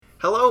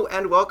Hello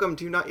and welcome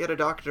to Not Yet a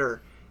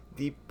Doctor,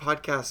 the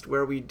podcast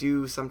where we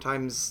do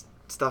sometimes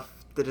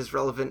stuff that is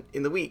relevant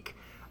in the week.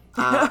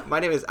 My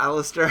name is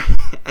Alistair,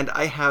 and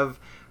I have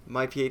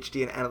my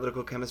PhD in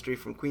analytical chemistry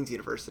from Queen's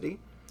University.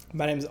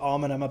 My name is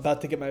Alman. I'm about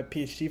to get my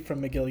PhD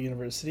from McGill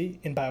University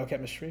in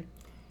biochemistry.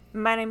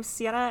 My name's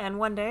Sienna, and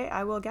one day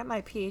I will get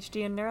my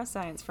PhD in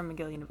neuroscience from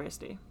McGill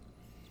University.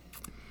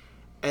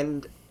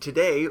 And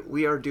today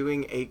we are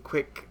doing a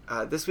quick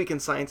This Week in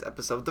Science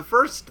episode, the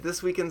first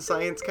This Week in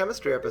Science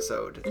chemistry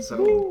episode.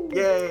 So,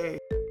 yay!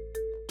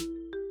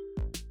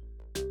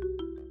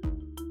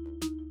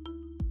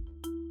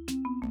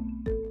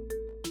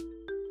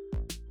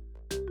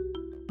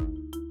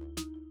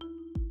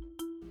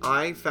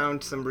 I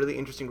found some really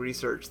interesting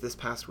research this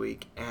past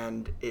week,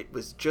 and it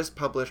was just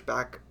published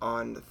back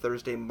on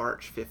Thursday,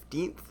 March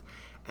 15th,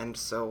 and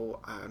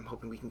so I'm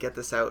hoping we can get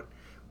this out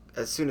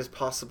as soon as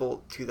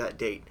possible to that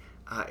date.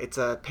 It's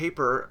a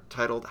paper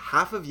titled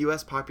Half of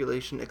U.S.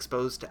 Population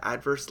Exposed to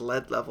Adverse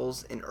Lead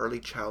Levels in Early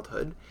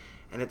Childhood,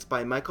 and it's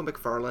by Michael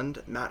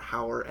McFarland, Matt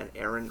Hauer, and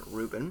Aaron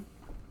Rubin.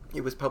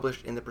 It was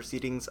published in the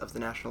Proceedings of the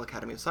National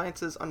Academy of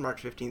Sciences on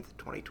March 15th,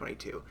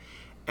 2022.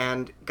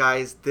 And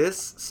guys,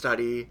 this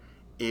study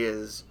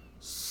is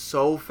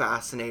so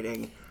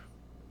fascinating.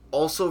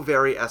 Also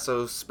very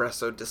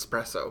espresso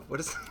dispresso. What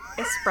is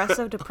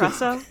Espresso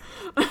depresso?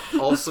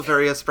 Also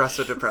very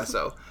espresso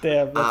depresso.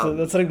 Damn,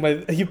 that's like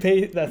you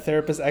pay that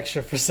therapist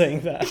extra for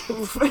saying that.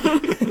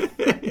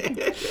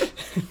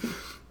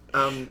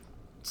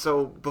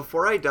 So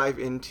before I dive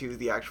into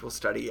the actual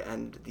study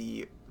and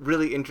the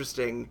really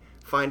interesting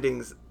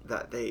findings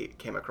that they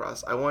came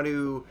across, I want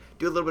to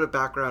do a little bit of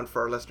background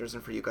for our listeners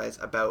and for you guys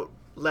about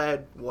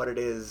lead, what it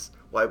is,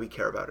 why we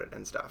care about it,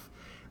 and stuff.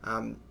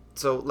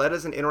 So lead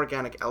is an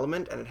inorganic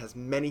element, and it has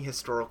many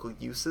historical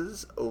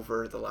uses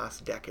over the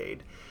last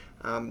decade.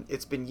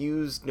 It's been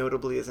used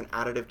notably as an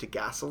additive to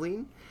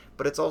gasoline,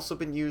 but it's also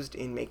been used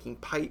in making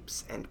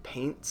pipes and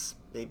paints.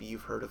 Maybe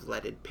you've heard of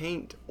leaded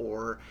paint,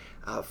 or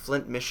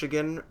Flint,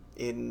 Michigan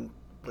in,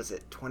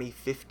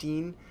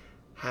 2015,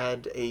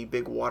 had a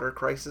big water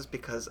crisis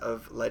because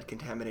of lead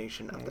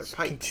contamination of their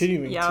pipes.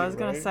 Continuing Yeah, I was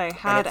going to say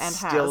had and has.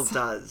 Still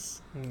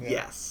does. Yeah.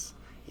 Yes.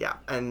 Yeah.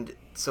 And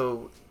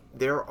so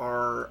there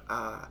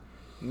are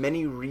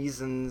many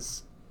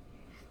reasons,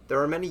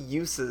 there are many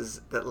uses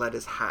that lead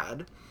has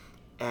had,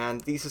 and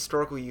these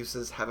historical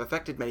uses have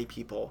affected many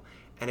people,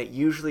 and it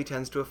usually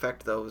tends to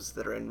affect those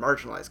that are in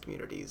marginalized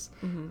communities,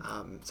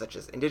 such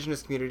as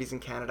Indigenous communities in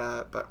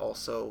Canada, but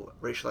also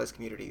racialized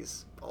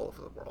communities all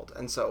over the world.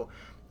 And so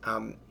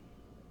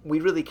we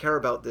really care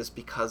about this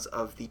because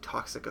of the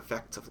toxic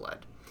effects of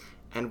lead.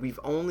 And we've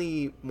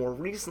only more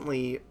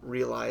recently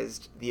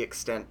realized the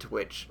extent to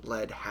which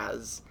lead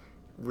has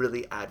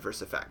really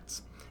adverse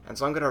effects. And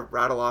so I'm going to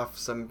rattle off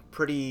some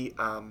pretty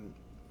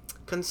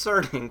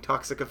concerning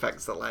toxic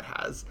effects that lead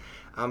has.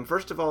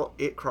 First of all,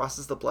 it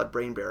crosses the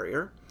blood-brain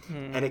barrier,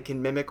 and it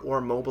can mimic or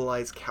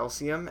mobilize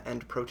calcium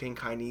and protein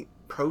kinase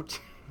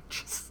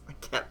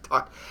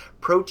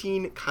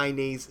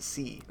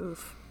C.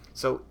 Oof.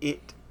 So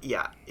it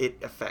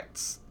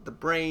affects the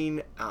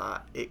brain.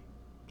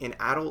 In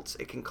adults,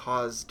 it can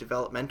cause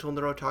developmental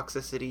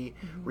neurotoxicity,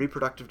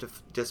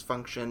 reproductive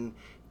dysfunction,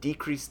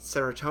 decreased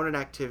serotonin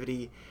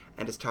activity,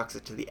 and is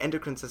toxic to the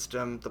endocrine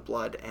system, the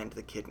blood, and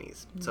the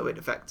kidneys. So it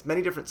affects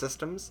many different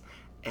systems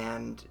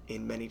and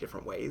in many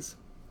different ways.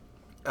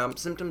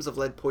 Symptoms of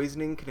lead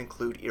poisoning can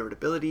include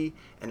irritability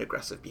and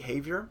aggressive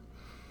behavior.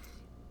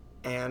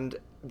 And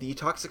the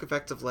toxic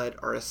effects of lead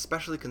are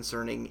especially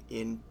concerning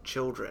in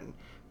children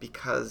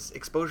because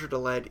exposure to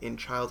lead in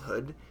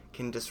childhood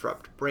can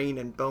disrupt brain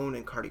and bone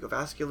and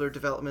cardiovascular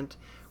development,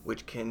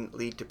 which can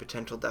lead to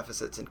potential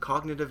deficits in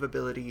cognitive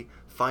ability,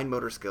 fine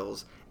motor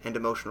skills, and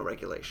emotional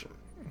regulation.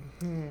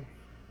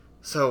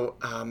 So,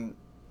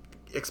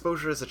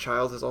 exposure as a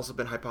child has also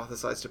been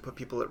hypothesized to put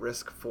people at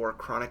risk for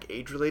chronic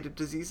age-related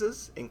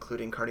diseases,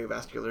 including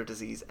cardiovascular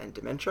disease and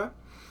dementia.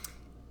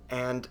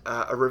 And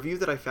a review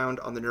that I found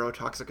on the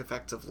neurotoxic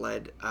effects of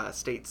lead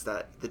states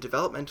that the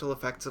developmental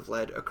effects of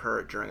lead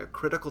occur during a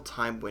critical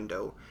time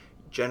window,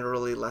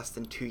 generally less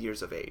than 2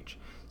 years of age.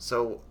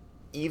 So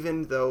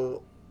even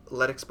though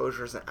lead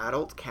exposure as an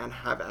adult can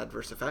have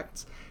adverse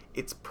effects,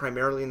 it's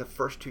primarily in the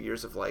first 2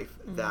 years of life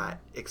that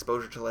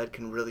exposure to lead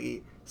can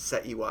really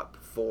set you up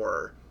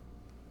for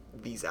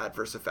these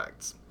adverse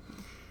effects.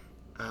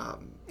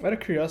 Out of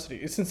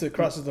curiosity, since it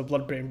crosses the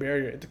blood-brain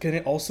barrier, can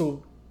it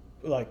also,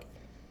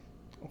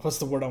 what's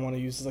the word I want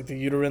to use? Is the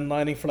uterine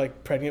lining for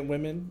pregnant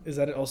women? Is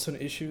that also an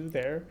issue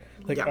there?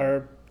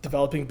 Are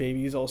developing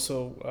babies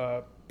also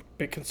a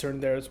big concern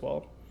there as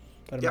well?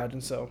 I'd imagine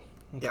so.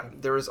 Okay. Yeah,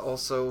 there is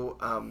also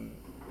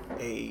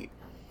a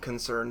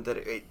concern that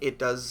it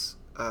does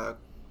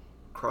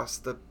cross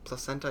the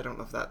placenta. I don't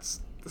know if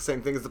that's the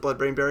same thing as the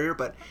blood-brain barrier,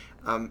 but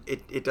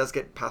it does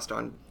get passed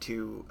on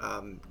to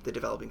the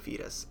developing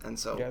fetus, and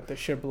so they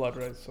share blood,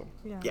 right? So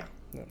yeah.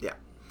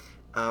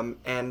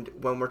 And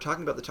when we're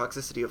talking about the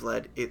toxicity of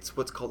lead, it's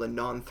what's called a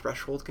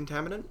non-threshold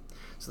contaminant.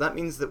 So that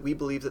means that we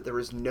believe that there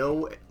is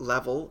no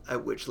level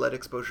at which lead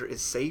exposure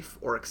is safe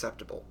or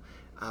acceptable.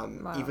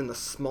 Wow. Even the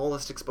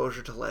smallest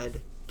exposure to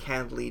lead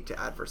can lead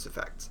to adverse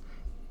effects.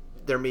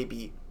 There may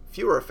be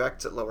fewer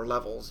effects at lower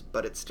levels,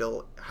 but it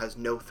still has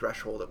no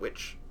threshold at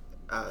which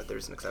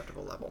there's an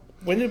acceptable level.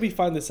 When did we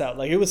find this out?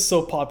 Like, it was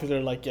so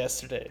popular like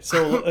yesterday.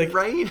 So like,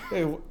 right?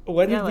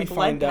 When did Yeah, we like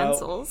find lead out?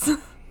 pencils.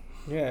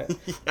 Yeah.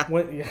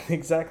 Yeah. Yeah,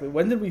 exactly.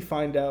 When did we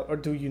find out, or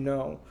do you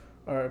know,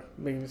 or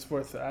maybe it's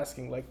worth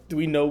asking, like, do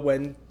we know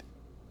when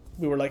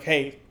we were like,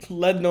 hey,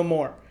 lead no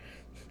more,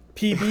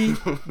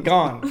 PB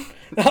gone,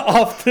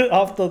 off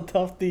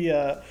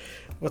the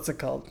what's it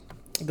called,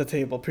 the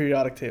table,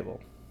 periodic table.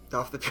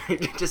 Off the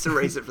period, just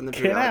erase it from the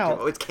Get periodic out.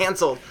 table. Oh, it's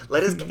canceled.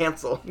 Lead is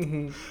canceled.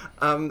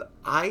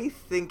 I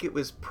think it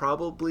was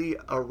probably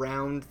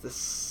around the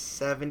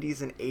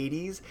 70s and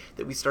 80s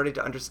that we started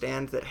to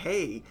understand that,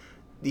 hey,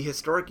 the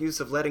historic use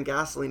of lead in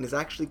gasoline is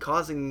actually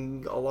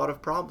causing a lot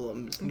of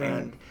problems,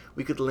 and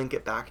we could link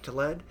it back to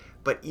lead.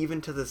 But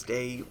even to this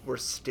day, we're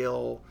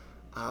still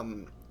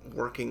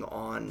working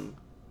on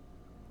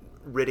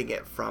ridding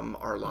it from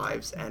our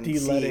lives and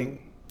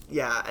De-leading.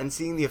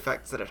 seeing the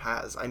effects that it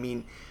has. I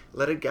mean,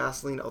 leaded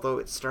gasoline, although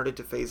it started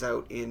to phase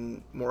out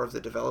in more of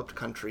the developed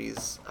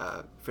countries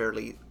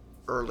fairly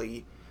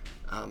early,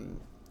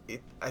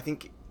 I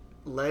think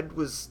lead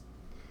was...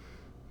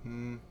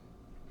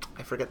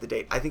 I forget the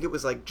date. I think it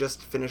was like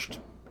just finished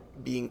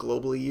being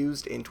globally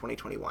used in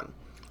 2021.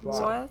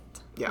 Wow. What?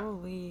 Yeah.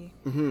 Holy.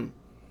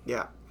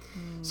 Yeah.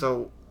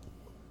 So,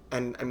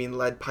 and I mean,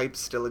 lead pipes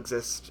still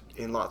exist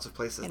in lots of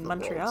places in In the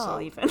Montreal, world.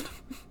 So, even.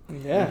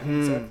 Yeah,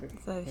 exactly.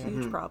 It's a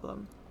huge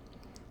problem.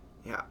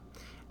 yeah.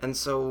 And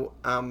so,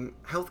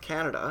 Health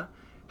Canada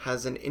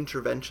has an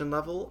intervention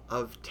level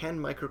of 10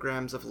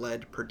 micrograms of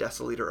lead per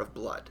deciliter of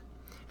blood.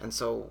 And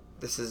so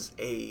this is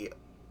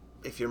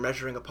if you're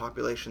measuring a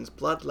population's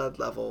blood lead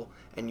level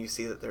and you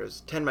see that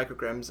there's 10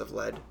 micrograms of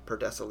lead per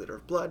deciliter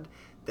of blood,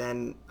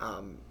 then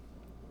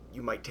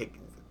you might take,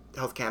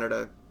 Health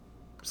Canada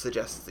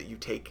suggests that you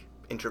take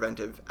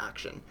interventive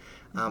action.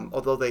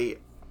 Although they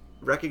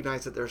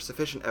recognize that there's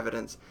sufficient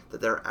evidence that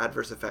there are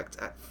adverse effects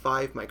at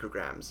 5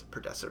 micrograms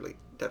per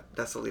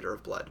deciliter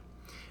of blood.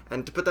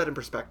 And to put that in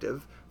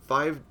perspective,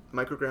 5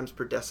 micrograms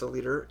per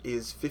deciliter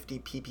is 50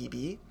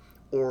 ppb,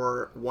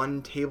 or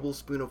 1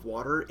 tablespoon of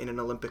water in an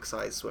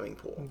Olympic-sized swimming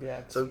pool.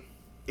 Yeah. So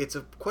it's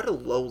quite a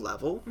low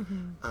level.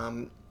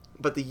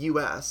 But the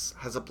U.S.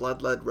 has a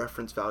blood lead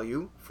reference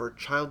value for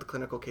child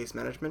clinical case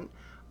management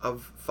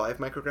of 5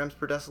 micrograms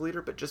per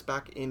deciliter, but just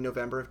back in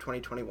November of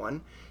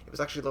 2021, it was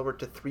actually lowered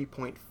to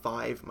 3.5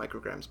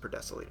 micrograms per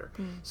deciliter.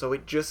 So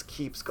it just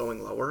keeps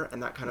going lower,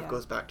 and that kind of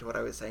goes back to what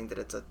I was saying, that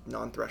it's a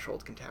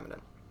non-threshold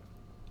contaminant.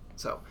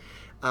 So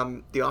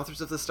the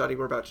authors of the study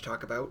we're about to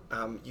talk about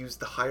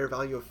used the higher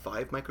value of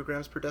 5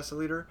 micrograms per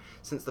deciliter,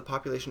 since the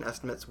population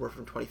estimates were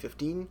from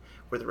 2015,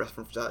 where the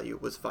reference value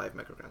was 5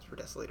 micrograms per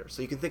deciliter.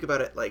 So you can think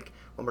about it like,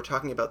 when we're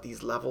talking about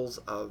these levels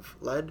of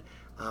lead,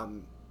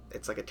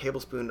 it's like a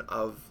tablespoon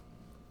of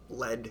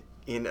lead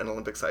in an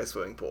Olympic-sized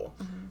swimming pool,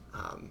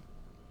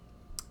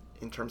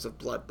 in terms of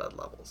blood lead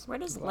levels. Where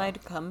does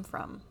lead come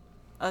from?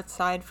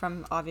 Aside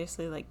from,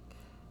 obviously, like,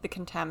 the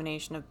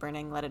contamination of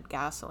burning leaded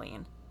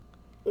gasoline.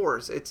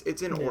 Ores. It's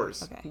in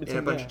ores, Okay. in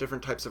a bunch of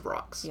different types of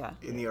rocks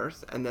in the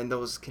earth, and then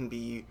those can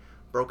be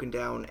broken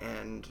down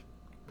and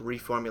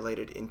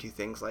reformulated into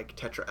things like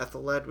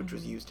tetraethyl lead, which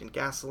was used in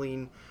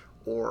gasoline,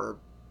 or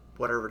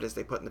whatever it is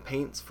they put in the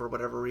paints for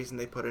whatever reason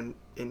they put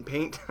in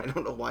paint. I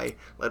don't know why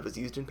lead was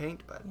used in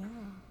paint, but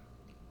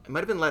it might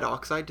have been lead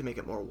oxide to make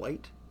it more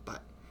white,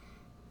 but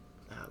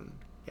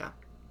yeah.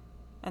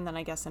 And then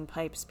I guess in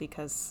pipes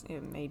because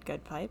it made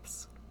good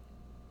pipes.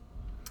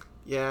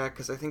 Yeah,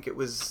 because I think it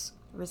was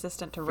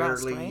Resistant to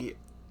rust, fairly right?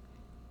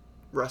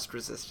 rust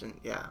resistant,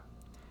 yeah.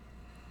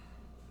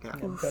 Yeah,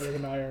 better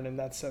than iron in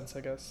that sense, I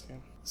guess. Yeah.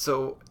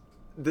 So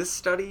this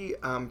study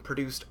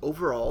produced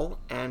overall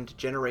and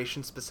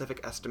generation-specific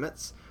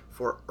estimates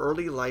for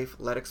early life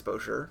lead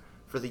exposure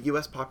for the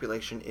U.S.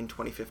 population in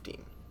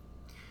 2015.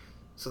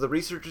 So the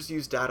researchers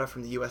used data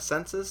from the U.S.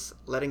 Census,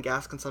 lead and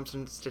gas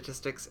consumption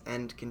statistics,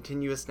 and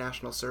continuous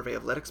national survey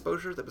of lead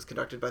exposure that was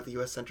conducted by the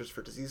U.S. Centers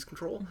for Disease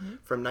Control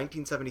from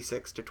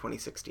 1976 to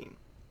 2016.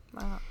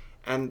 Wow.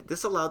 And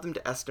this allowed them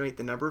to estimate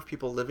the number of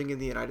people living in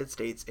the United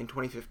States in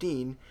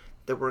 2015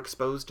 that were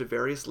exposed to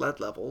various lead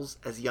levels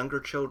as younger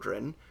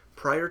children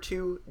prior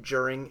to,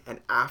 during, and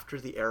after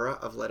the era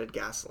of leaded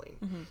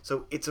gasoline.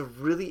 So it's a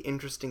really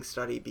interesting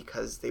study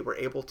because they were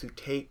able to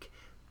take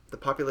the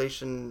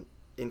population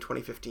in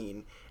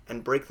 2015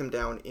 and break them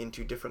down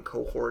into different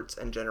cohorts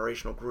and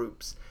generational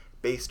groups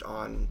based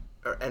on,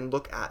 and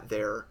look at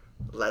their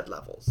lead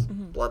levels,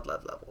 blood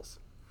lead levels.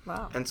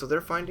 Wow. And so their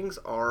findings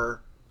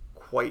are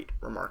quite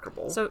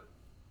remarkable. So,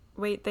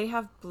 wait, they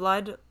have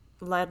blood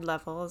lead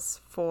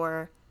levels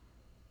for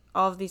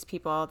all of these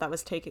people that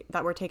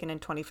were taken in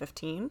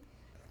 2015.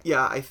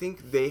 Yeah, I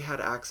think they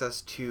had access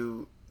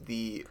to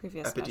the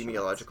Previous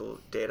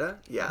epidemiological data.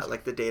 Yeah,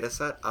 like the data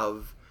set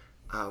of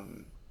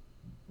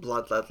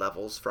blood lead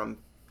levels from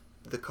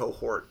the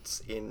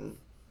cohorts in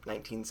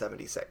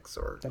 1976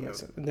 or That you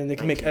makes know, sense. And then they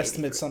can make 1983.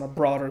 estimates on a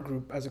broader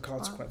group as a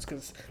consequence,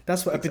 because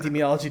that's what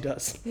epidemiology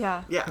does.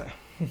 Yeah. Yeah.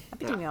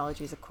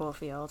 Epidemiology is a cool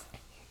field.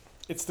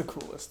 It's the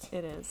coolest.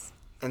 It is.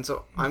 And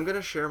so I'm going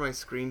to share my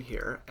screen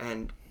here,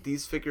 and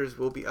these figures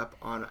will be up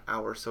on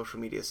our social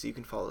media so you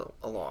can follow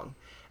along.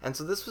 And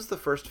so this was the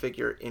first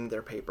figure in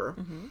their paper,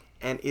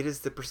 and it is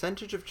the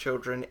percentage of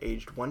children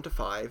aged 1 to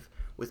 5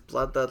 with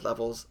blood lead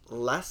levels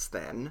less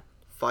than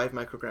 5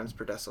 micrograms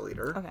per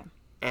deciliter, Okay.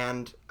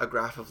 and a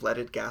graph of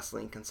leaded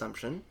gasoline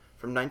consumption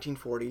from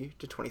 1940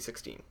 to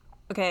 2016.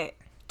 Okay.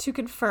 To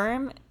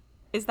confirm,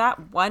 is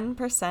that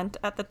 1%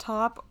 at the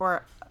top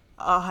or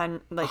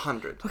 100? Like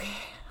 100. Okay.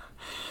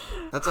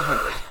 That's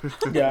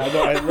 100. Yeah,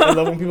 I look, I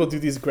love when people do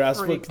these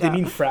graphs. Freaked They out.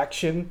 mean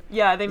fraction.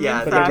 Yeah, they mean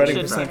Yeah, they're writing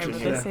fraction, percentage, but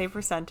they yeah. say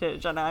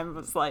percentage, and I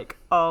was like,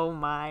 "Oh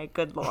my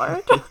good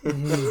lord,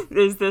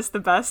 is this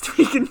the best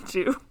we can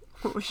do?"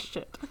 Oh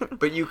shit!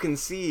 But you can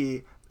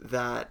see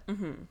that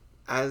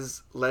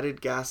as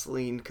leaded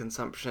gasoline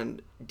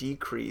consumption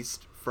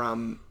decreased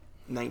from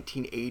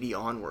 1980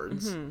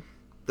 onwards,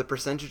 the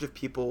percentage of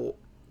people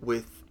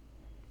with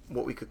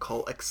what we could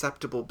call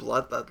acceptable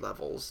blood lead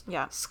levels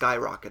Yeah.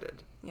 skyrocketed.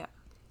 Yeah,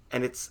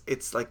 And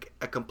it's like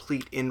a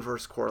complete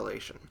inverse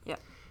correlation. yeah,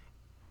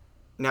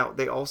 Now,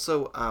 they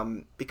also,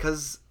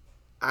 because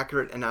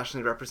accurate and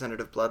nationally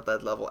representative blood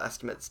lead level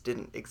estimates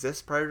didn't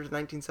exist prior to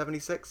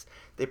 1976,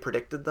 they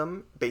predicted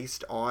them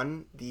based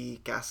on the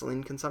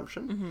gasoline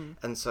consumption.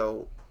 And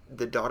so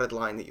the dotted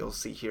line that you'll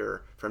see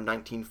here from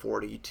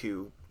 1940 to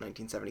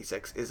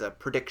 1976 is a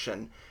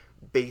prediction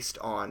based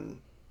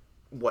on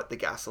what the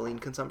gasoline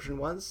consumption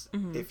was,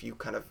 if you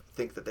kind of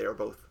think that they are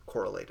both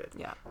correlated,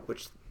 yeah.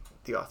 which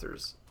the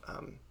authors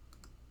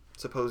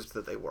supposed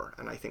that they were,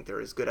 and I think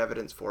there is good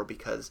evidence for,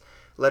 because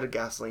leaded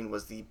gasoline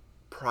was the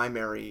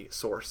primary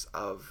source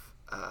of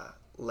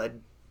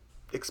lead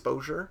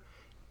exposure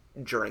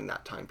during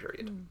that time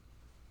period.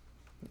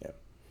 Yeah.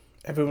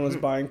 Everyone was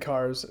buying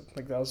cars.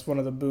 Like, that was one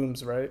of the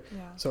booms, right?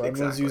 Yeah. So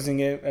everyone's Exactly. using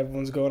it.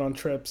 Everyone's going on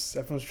trips.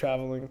 Everyone's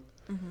traveling.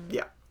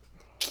 Yeah.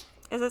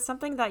 Is it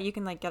something that you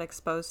can like get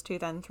exposed to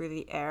then through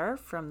the air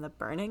from the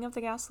burning of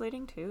the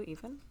gasoline too?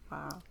 Even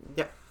wow.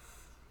 Yeah.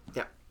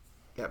 Yeah.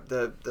 Yeah.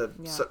 The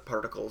Yeah. soot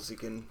particles, you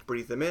can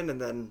breathe them in,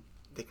 and then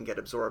they can get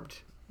absorbed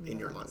in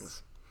your Yes.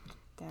 lungs.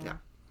 Damn. Yeah.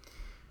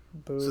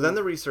 Boom. So then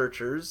the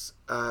researchers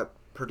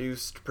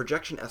produced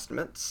projection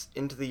estimates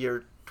into the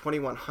year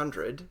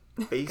 2100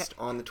 based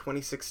on the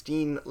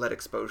 2016 lead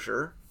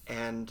exposure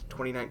and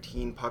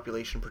 2019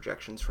 population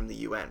projections from the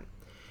UN.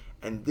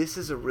 And this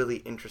is a really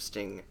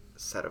interesting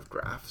set of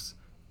graphs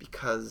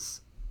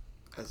because,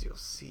 as you'll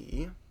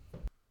see,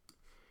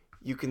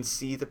 you can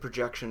see the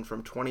projection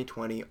from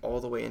 2020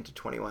 all the way into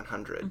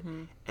 2100.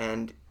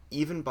 And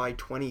even by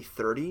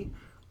 2030,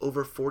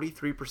 over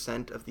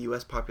 43% of the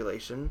US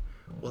population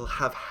will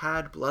have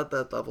had blood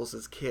lead levels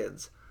as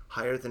kids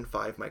higher than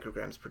 5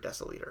 micrograms per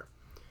deciliter.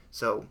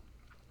 So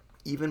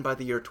even by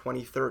the year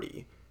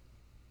 2030,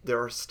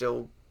 there are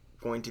still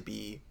going to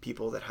be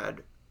people that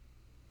had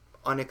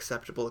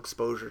unacceptable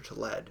exposure to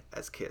lead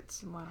as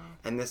kids. Wow.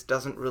 And this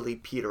doesn't really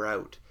peter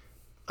out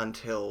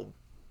until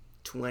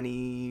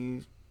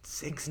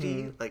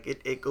 2060. Like,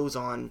 it goes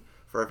on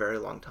for a very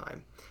long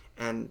time.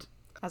 And,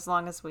 As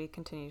long as we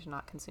continue to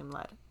not consume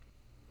lead.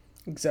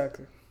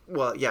 Exactly.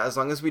 well, yeah, as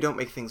long as we don't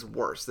make things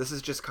worse. This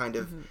is just kind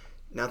of,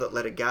 now that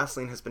leaded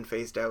gasoline has been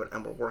phased out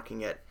and we're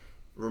working at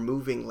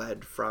removing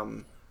lead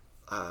from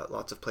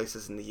lots of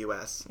places in the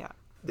U.S., Yeah.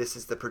 this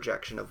is the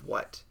projection of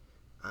what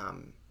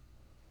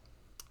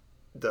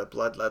the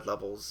blood lead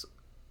levels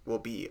will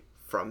be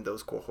from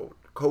those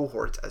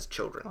cohorts as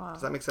children. Wow.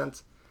 Does that make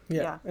sense?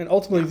 Yeah. Yeah. And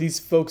ultimately, these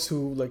folks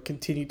who like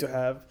continue to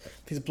have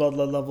these blood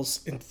lead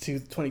levels into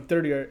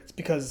 2030 are it's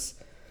because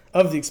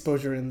of the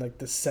exposure in like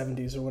the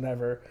 70s or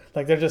whatever.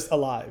 Like, they're just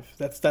alive.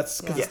 That's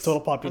because Yeah. it's total It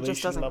just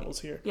population doesn't- levels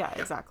here. Yeah,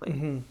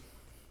 exactly.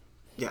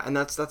 Yeah, and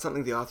that's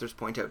something the authors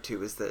point out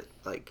too, is that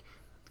like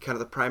kind of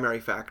the primary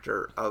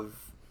factor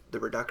of the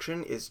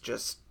reduction is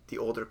just the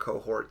older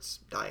cohorts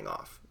dying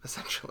off,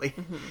 essentially.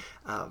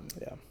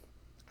 Yeah.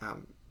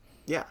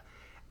 Yeah,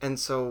 and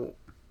so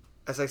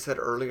as I said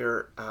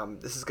earlier,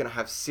 this is going to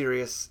have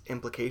serious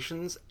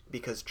implications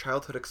because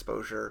childhood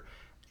exposure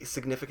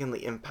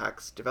significantly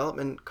impacts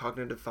development,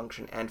 cognitive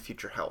function, and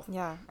future health.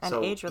 Yeah, and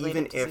So age-related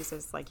even if-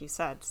 diseases, like you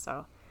said.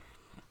 So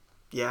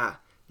Yeah.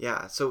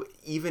 So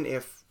even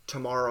if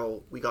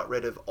tomorrow we got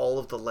rid of all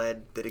of the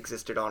lead that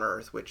existed on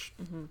Earth, which,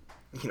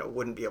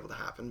 wouldn't be able to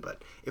happen,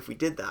 but if we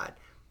did that,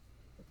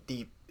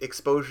 the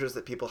exposures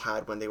that people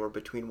had when they were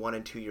between 1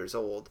 and 2 years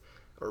old,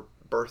 or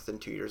birth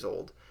and 2 years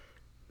old,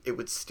 it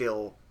would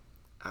still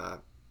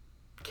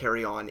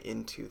carry on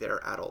into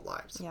their adult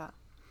lives. yeah,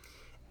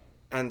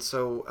 And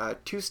so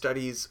 2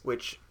 studies,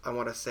 which I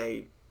want to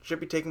say should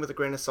be taken with a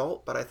grain of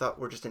salt, but I thought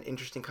were just an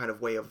interesting kind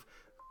of way of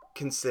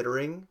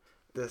considering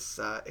this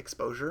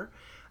exposure,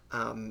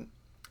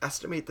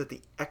 estimate that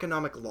the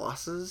economic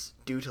losses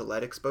due to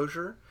lead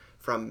exposure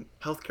from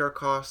healthcare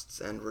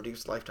costs and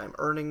reduced lifetime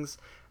earnings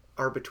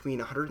are between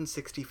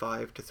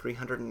 $165 to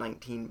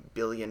 $319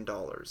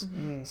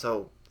 billion.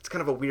 So it's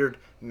kind of a weird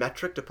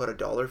metric to put a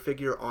dollar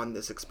figure on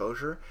this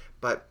exposure,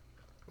 but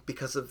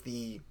because of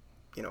the,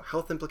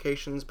 health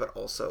implications, but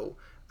also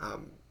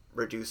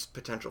reduced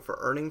potential for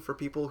earning for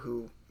people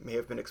who may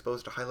have been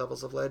exposed to high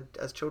levels of lead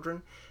as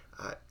children,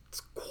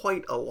 it's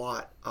quite a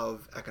lot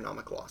of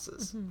economic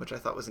losses, which I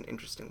thought was an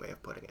interesting way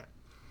of putting it.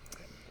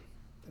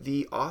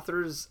 The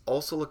authors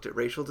also looked at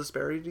racial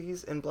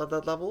disparities in blood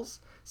lead levels,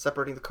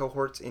 separating the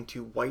cohorts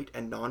into white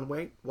and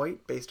non-white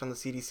based on the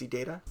CDC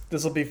data.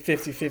 This will be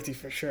 50-50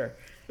 for sure,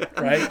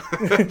 right?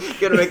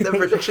 Gonna make that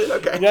prediction?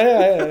 Okay.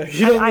 Yeah.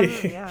 You know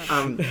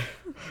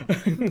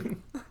me.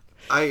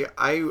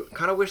 I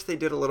kind of wish they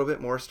did a little bit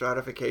more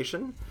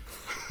stratification.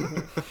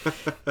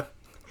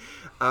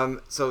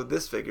 So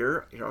this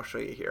figure, I'll show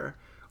you here.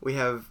 We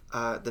have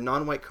the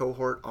non-white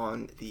cohort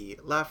on the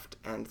left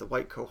and the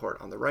white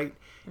cohort on the right,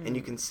 and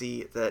you can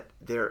see that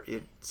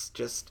it's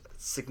just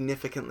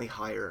significantly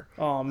higher.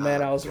 Oh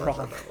man, I was wrong.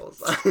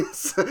 Levels.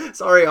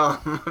 Sorry,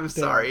 I'm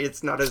sorry.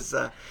 It's not as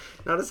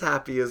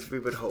happy as we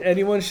would hope.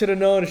 Anyone should have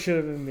known. It should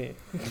have been me.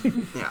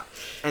 Yeah,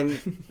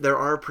 and there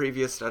are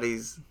previous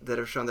studies that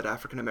have shown that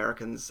African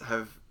Americans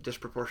have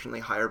disproportionately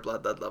higher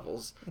blood lead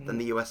levels than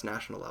the U.S.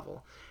 national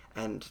level,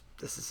 and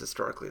this is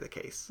historically the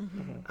case.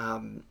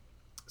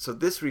 So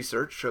this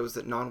research shows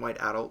that non-white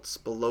adults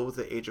below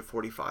the age of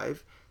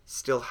 45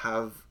 still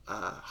have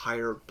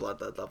higher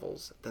blood lead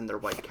levels than their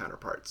white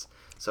counterparts.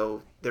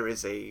 So there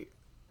is a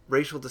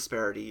racial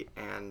disparity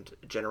and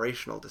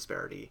generational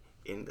disparity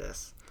in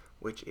this,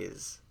 which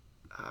is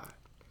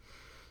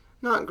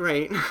not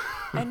great.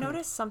 I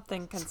noticed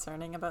something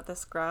concerning about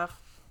this graph.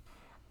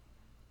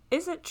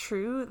 Is it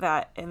true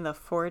that in the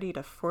 40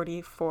 to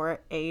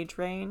 44 age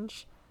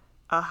range,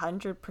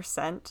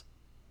 100%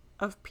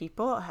 of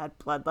people had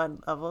blood lead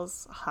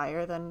levels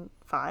higher than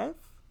 5?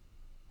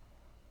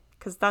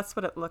 Because that's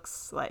what it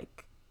looks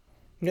like.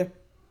 Yeah,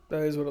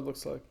 that is what it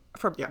looks like.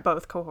 For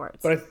both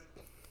cohorts. But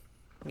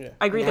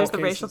I agree there's the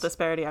racial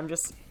disparity. I'm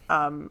just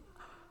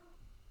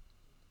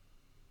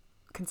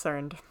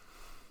concerned.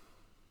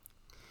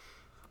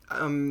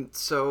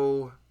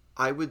 So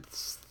I would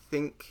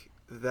think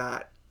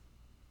that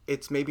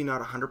it's maybe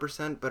not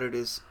 100%, but it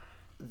is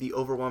the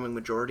overwhelming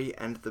majority,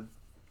 and the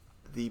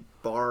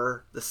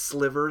bar, the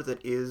sliver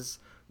that is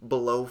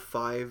below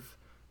 5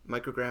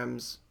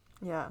 micrograms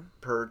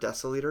per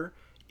deciliter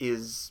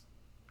is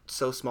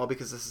so small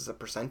because this is a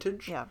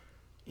percentage. Yeah.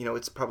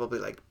 It's probably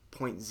like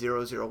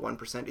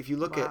 0.001%. If you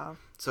look at,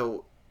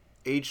 so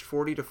aged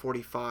 40 to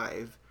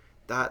 45,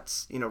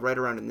 that's, right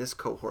around in this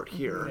cohort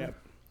here.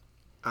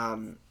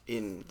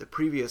 In the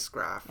previous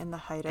graph. In the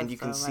height of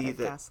the leaded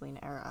gasoline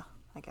era,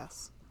 I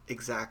guess.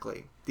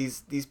 Exactly.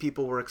 These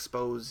people were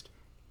exposed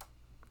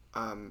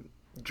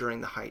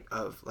during the height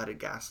of leaded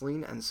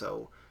gasoline, and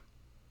so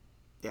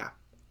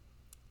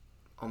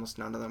almost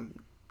none of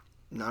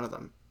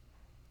them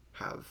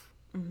have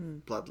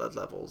blood lead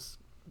levels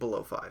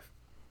below 5.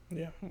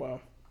 Yeah.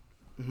 Wow.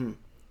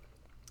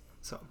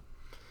 So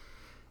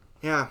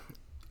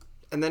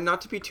and then,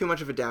 not to be too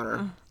much of a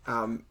downer,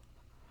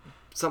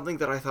 something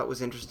that I thought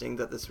was interesting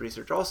that this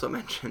research also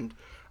mentioned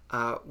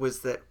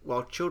was that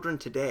while children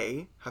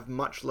today have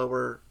much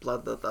lower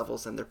blood lead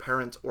levels than their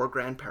parents or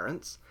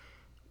grandparents,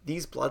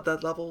 these blood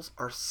lead levels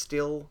are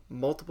still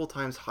multiple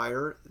times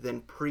higher than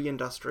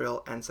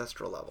pre-industrial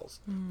ancestral levels.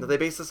 Now, they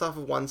based this off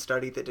of one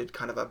study that did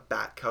kind of a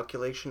back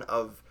calculation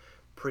of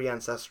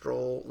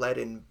pre-ancestral lead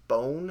in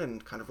bone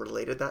and kind of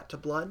related that to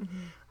blood.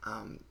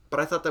 But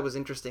I thought that was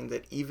interesting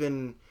that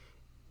even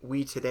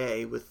we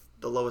today, with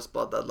the lowest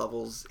blood lead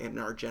levels in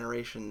our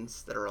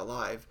generations that are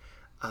alive,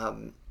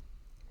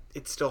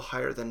 it's still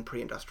higher than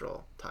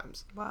pre-industrial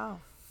times. Wow.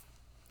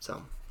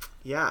 So,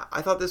 yeah,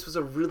 I thought this was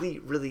a really,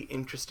 really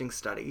interesting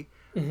study.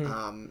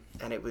 And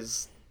it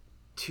was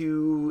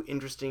too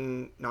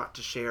interesting not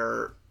to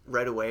share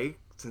right away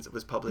since it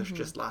was published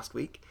just last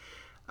week.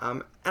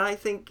 And I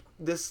think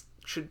this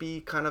should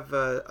be kind of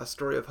a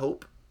story of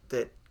hope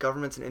that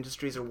governments and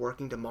industries are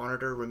working to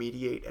monitor,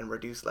 remediate, and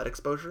reduce lead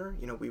exposure.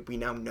 We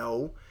now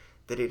know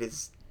that it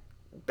is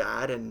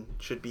bad and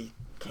should be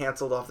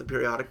canceled off the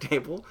periodic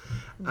table.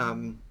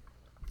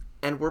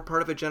 And we're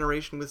part of a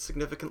generation with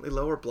significantly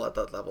lower blood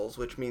lead levels,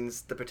 which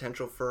means the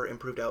potential for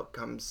improved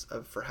outcomes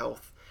for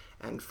health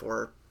and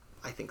for,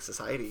 I think,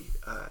 society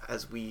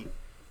as we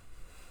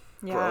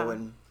grow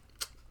and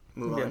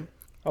move on.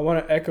 I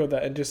want to echo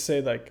that and just say,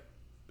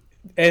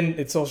 and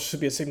it's also should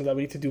be a signal that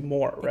we need to do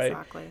more, right?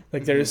 Exactly.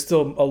 There is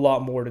still a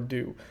lot more to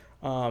do.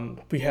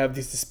 We have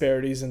these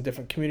disparities in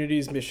different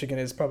communities. Michigan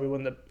is probably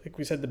one of the, like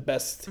we said, the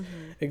best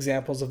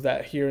examples of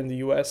that here in the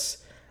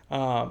U.S.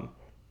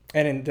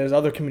 And there's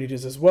other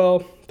communities as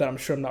well that I'm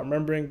sure I'm not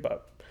remembering,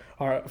 but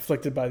are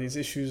afflicted by these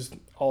issues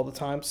all the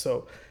time.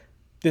 So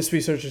this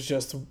research is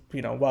just,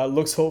 while it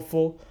looks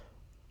hopeful,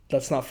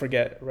 let's not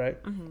forget, right?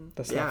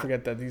 Let's not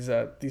forget that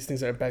these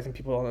things are impacting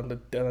people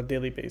on a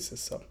daily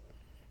basis. So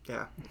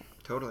yeah,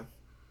 totally.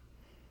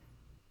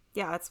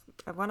 Yeah, it's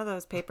one of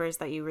those papers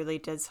that you really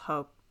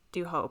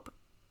do hope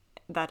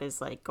that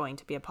is going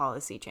to be a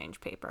policy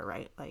change paper,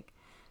 right?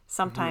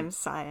 Sometimes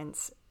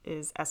science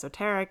is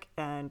esoteric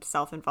and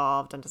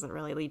self-involved and doesn't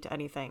really lead to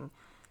anything.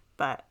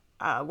 But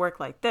work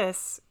like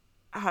this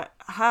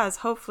has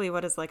hopefully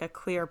what is like a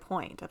clear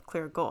point, a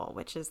clear goal,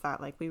 which is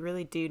that like we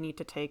really do need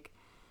to take,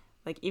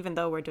 like, even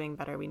though we're doing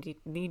better, we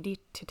need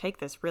to take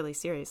this really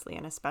seriously,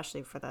 and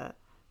especially for the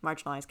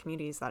marginalized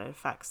communities that it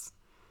affects.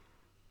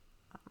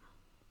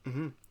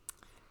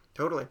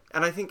 Totally.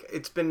 And I think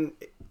it's been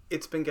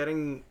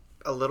getting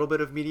a little bit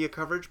of media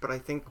coverage, but I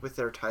think with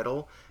their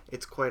title,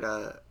 it's quite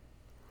a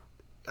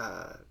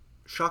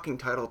shocking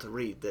title to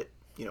read, that,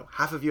 you know,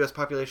 half of U.S.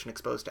 population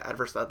exposed to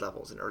adverse lead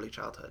levels in early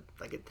childhood.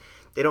 Like,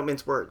 they don't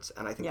mince words,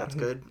 and I think that's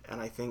good.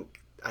 And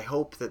I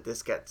hope that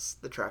this gets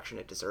the traction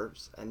it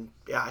deserves. And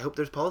yeah, I hope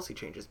there's policy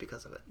changes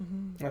because of it.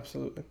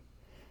 Absolutely.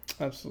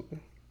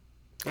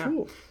 Yeah.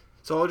 Cool.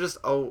 So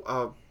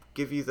I'll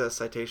give you the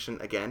citation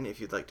again if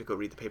you'd like to go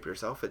read the paper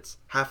yourself. It's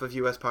Half of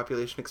U.S.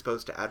 Population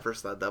Exposed to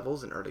Adverse Lead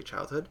Levels in Early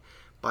Childhood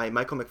by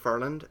Michael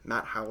McFarland,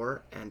 Matt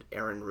Hauer, and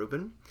Aaron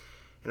Rubin.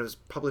 And it was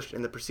published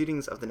in the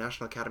Proceedings of the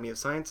National Academy of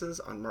Sciences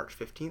on March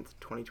 15th,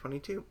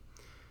 2022.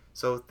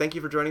 So thank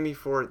you for joining me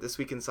for This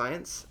Week in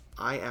Science.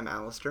 I am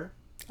Alistair.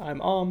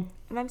 I'm And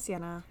I'm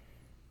Sienna.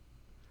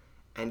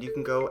 And you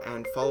can go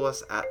and follow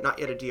us at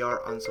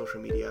NotYetADR on social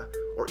media,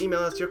 or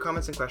email us your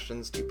comments and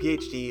questions to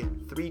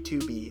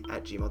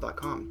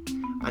phd32b@gmail.com.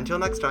 Until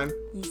next time,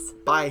 Yes.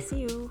 bye.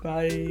 See you.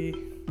 Bye.